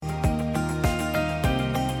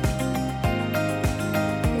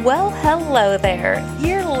Well, hello there.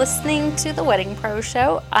 You're listening to The Wedding Pro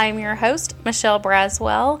Show. I'm your host, Michelle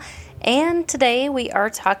Braswell, and today we are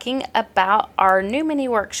talking about our new mini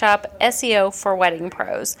workshop, SEO for Wedding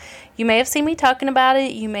Pros. You may have seen me talking about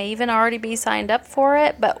it. You may even already be signed up for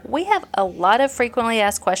it, but we have a lot of frequently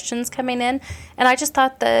asked questions coming in, and I just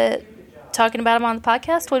thought that talking about them on the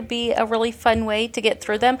podcast would be a really fun way to get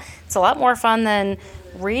through them. It's a lot more fun than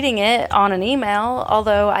reading it on an email,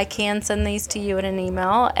 although I can send these to you in an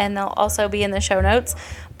email, and they'll also be in the show notes.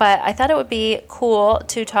 But I thought it would be cool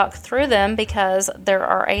to talk through them because there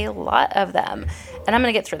are a lot of them, and I'm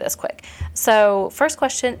going to get through this quick. So first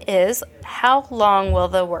question is, how long will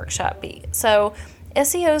the workshop be? So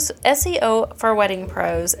SEO for Wedding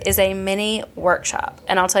Pros is a mini workshop,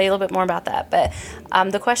 and I'll tell you a little bit more about that. But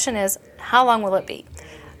the question is, how long will it be?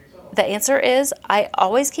 The answer is, I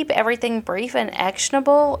always keep everything brief and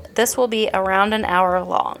actionable. This will be around an hour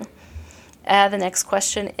long. The next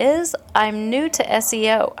question is, I'm new to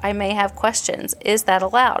SEO. I may have questions. Is that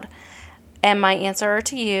allowed? And my answer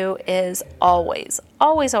to you is always,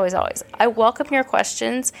 always, always, always. I welcome your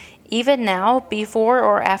questions, even now, before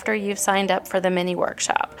or after you've signed up for the mini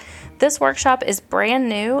workshop. This workshop is brand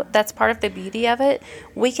new. That's part of the beauty of it.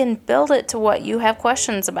 We can build it to what you have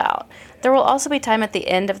questions about. There will also be time at the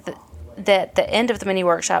end of the mini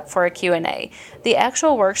workshop for a Q&A. The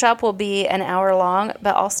actual workshop will be an hour long,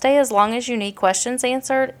 but I'll stay as long as you need questions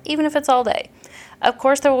answered, even if it's all day. Of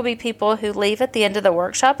course, there will be people who leave at the end of the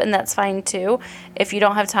workshop, and that's fine too. If you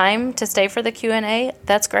don't have time to stay for the Q&A,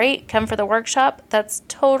 that's great. Come for the workshop. That's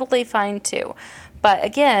totally fine too. But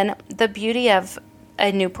again, the beauty of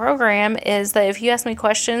a new program is that if you ask me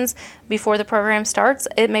questions before the program starts,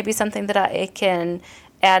 it may be something that I can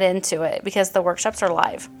add into it because the workshops are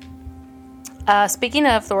live. Speaking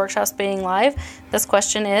of the workshops being live, this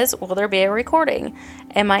question is, will there be a recording?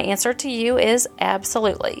 And my answer to you is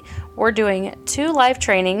absolutely. We're doing 2 live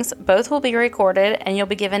trainings. Both will be recorded, and you'll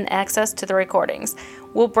be given access to the recordings.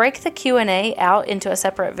 We'll break the Q&A out into a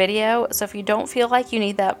separate video, so if you don't feel like you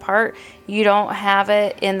need that part, you don't have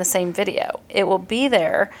it in the same video. It will be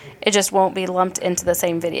there. It just won't be lumped into the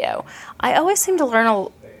same video. I always seem to learn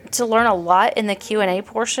a lot in the Q&A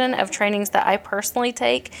portion of trainings that I personally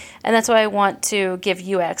take, and that's why I want to give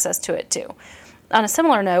you access to it too. On a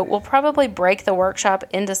similar note, we'll probably break the workshop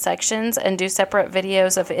into sections and do separate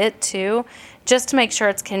videos of it too, just to make sure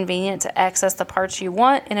it's convenient to access the parts you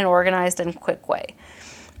want in an organized and quick way.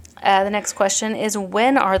 The next question is,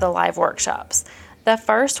 when are the live workshops? The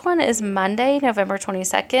first one is Monday, November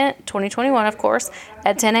 22nd, 2021, of course,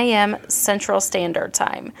 at 10 a.m. Central Standard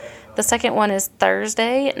Time. The second one is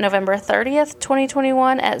Thursday, November 30th,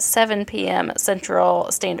 2021 at 7 p.m.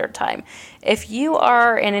 Central Standard Time. If you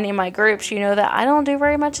are in any of my groups, you know that I don't do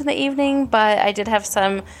very much in the evening, but I did have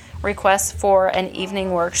some requests for an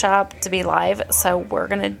evening workshop to be live, so we're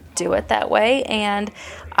going to do it that way, and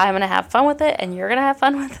I'm going to have fun with it, and you're going to have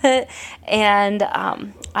fun with it, and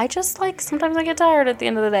I just sometimes I get tired at the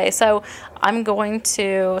end of the day, so I'm going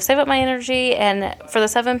to save up my energy, and for the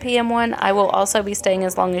 7 p.m. one, I will also be staying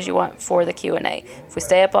as long as you want for the Q&A. If we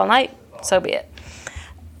stay up all night, so be it.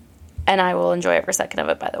 And I will enjoy every second of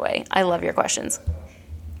it, by the way. I love your questions.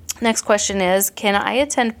 Next question is, can I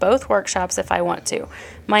attend both workshops if I want to?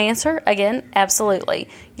 My answer, again, absolutely.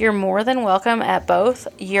 You're more than welcome at both.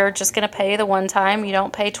 You're just going to pay the one time. You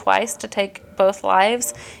don't pay twice to take both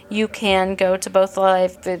lives. You can go to both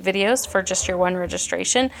live videos for just your one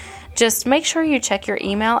registration. Just make sure you check your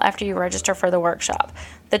email after you register for the workshop.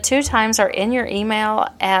 The 2 times are in your email,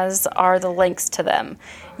 as are the links to them.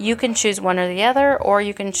 You can choose one or the other, or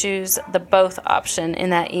you can choose the both option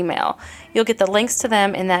in that email. You'll get the links to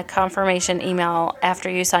them in that confirmation email after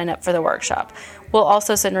you sign up for the workshop. We'll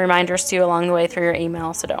also send reminders to you along the way through your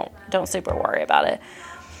email, so don't super worry about it.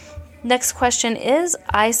 Next question is,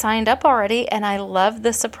 I signed up already and I love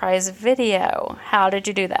the surprise video. How did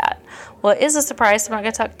you do that? Well, it is a surprise, so I'm not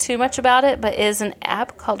going to talk too much about it, but it is an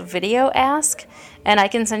app called Video Ask, and I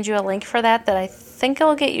can send you a link for that I think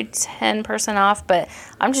will get you 10% off, but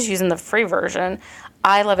I'm just using the free version.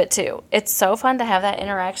 I love it too. It's so fun to have that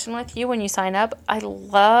interaction with you when you sign up. I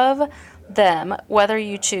love them, whether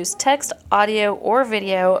you choose text, audio, or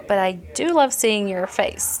video, but I do love seeing your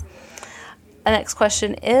face. The next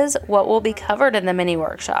question is, what will be covered in the mini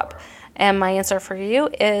workshop? And my answer for you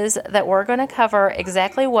is that we're going to cover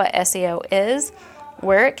exactly what SEO is,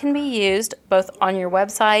 where it can be used, both on your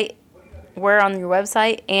website,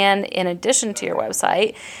 and in addition to your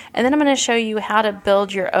website. And then I'm going to show you how to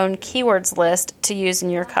build your own keywords list to use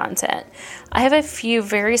in your content. I have a few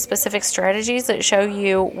very specific strategies that show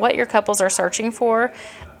you what your couples are searching for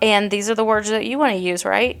And these are the words that you want to use,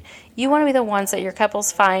 right? You want to be the ones that your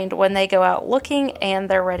couples find when they go out looking and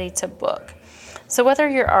they're ready to book. So whether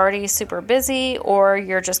you're already super busy or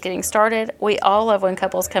you're just getting started, we all love when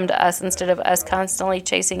couples come to us instead of us constantly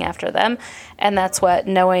chasing after them. And that's what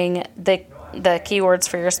knowing the keywords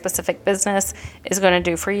for your specific business is going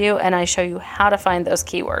to do for you. And I show you how to find those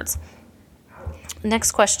keywords.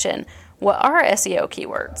 Next question. What are SEO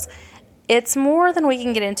keywords? It's more than we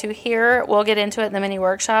can get into here. We'll get into it in the mini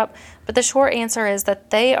workshop, but the short answer is that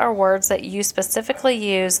they are words that you specifically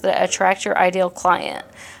use that attract your ideal client.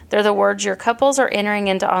 They're the words your couples are entering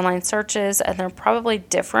into online searches, and they're probably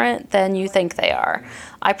different than you think they are.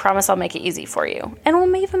 I promise I'll make it easy for you, and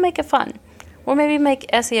we'll even make it fun. We'll maybe make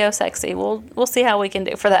SEO sexy. We'll see how we can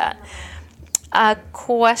do for that.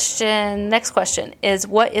 Next question is,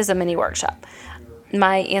 what is a mini workshop?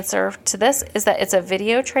 My answer to this is that it's a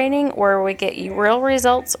video training where we get you real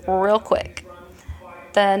results real quick.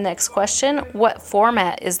 The next question, what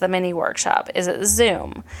format is the mini workshop? Is it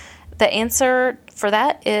Zoom? The answer for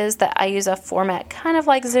that is that I use a format kind of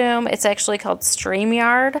like Zoom. It's actually called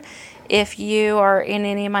StreamYard. If you are in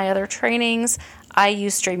any of my other trainings, I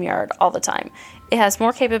use StreamYard all the time. It has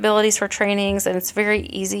more capabilities for trainings, and it's very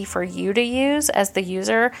easy for you to use as the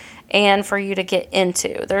user and for you to get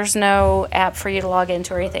into. There's no app for you to log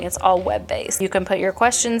into or anything. It's all web-based. You can put your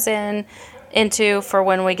questions into for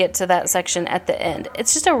when we get to that section at the end.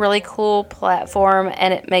 It's just a really cool platform,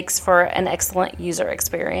 and it makes for an excellent user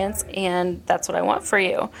experience, and that's what I want for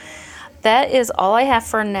you. That is all I have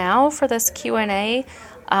for now for this Q&A.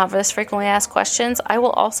 For this frequently asked questions. I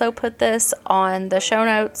will also put this on the show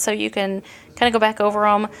notes so you can kind of go back over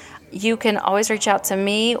them. You can always reach out to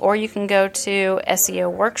me, or you can go to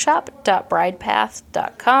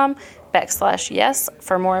seoworkshop.bridepath.com/yes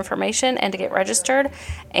for more information and to get registered.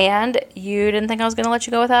 And you didn't think I was going to let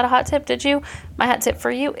you go without a hot tip, did you? My hot tip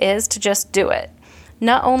for you is to just do it.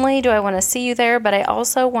 Not only do I want to see you there, but I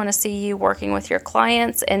also want to see you working with your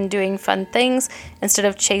clients and doing fun things instead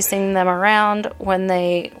of chasing them around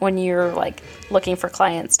when you're like looking for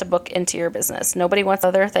clients to book into your business. Nobody wants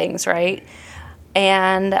other things, right?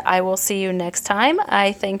 And I will see you next time.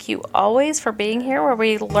 I thank you always for being here where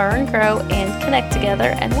we learn, grow, and connect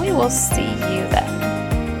together, and we will see you then.